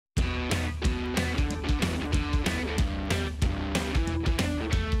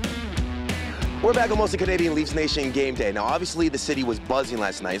We're back on Molson Canadian Leafs Nation game day. Now, obviously, the city was buzzing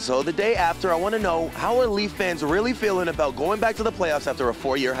last night. So the day after, I want to know, how are Leaf fans really feeling about going back to the playoffs after a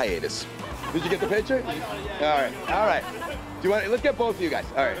 4-year hiatus? Did you get the picture? All right. All right. Do you want? Let's get both of you guys.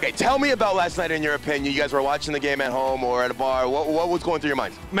 All right. Okay. Tell me about last night in your opinion. You guys were watching the game at home or at a bar. What was going through your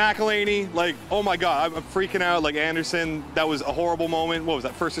minds? McElhaney, like, oh my God, I'm freaking out. Like Anderson, that was a horrible moment. What was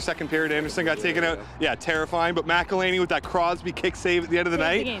that, first or second period? Anderson got taken out. Yeah, terrifying. But McElhaney with that Crosby kick save at the end of the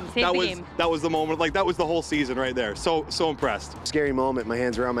night. That was the moment. Like, that was the whole season right there. So impressed. Scary moment. My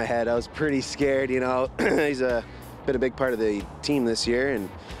hands were on my head. I was pretty scared. You know, he's been a big part of the team this year, and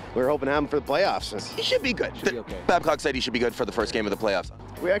we're hoping to have him for the playoffs. He should be good. Should be okay. Babcock said he should be good for the first game of the playoffs.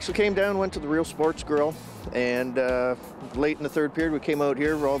 We actually came down, went to the Real Sports Grill, and late in the third period, we came out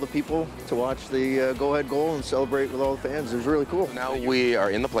here for all the people to watch the go-ahead goal and celebrate with all the fans. It was really cool. Now we are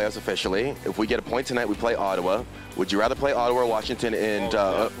in the playoffs officially. If we get a point tonight, we play Ottawa. Would you rather play Ottawa or Washington, and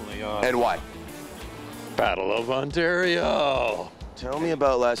why? Battle of Ontario. Tell me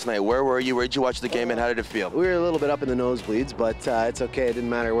about last night. Where were you? Where did you watch the game, and how did it feel? We were a little bit up in the nosebleeds, but it's okay. It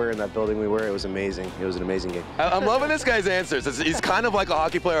didn't matter where in that building we were. It was amazing. It was an amazing game. I'm loving this guy's answers. He's kind of like a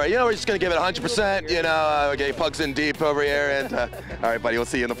hockey player. You know, we're just going to give it 100%. You know, okay, pucks in deep over here. And all right, buddy, we'll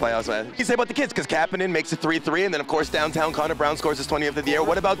see you in the playoffs, man. What do you say about the kids? Because Kapanen makes it 3-3, and then, of course, downtown Connor Brown scores his 20th of the year.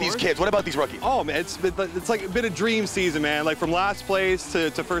 What about these kids? What about these rookies? Oh, man, it's like been a dream season, man. Like, from last place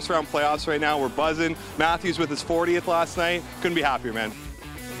to first-round playoffs right now, we're buzzing. Matthews with his 40th last night. Couldn't be happier, man.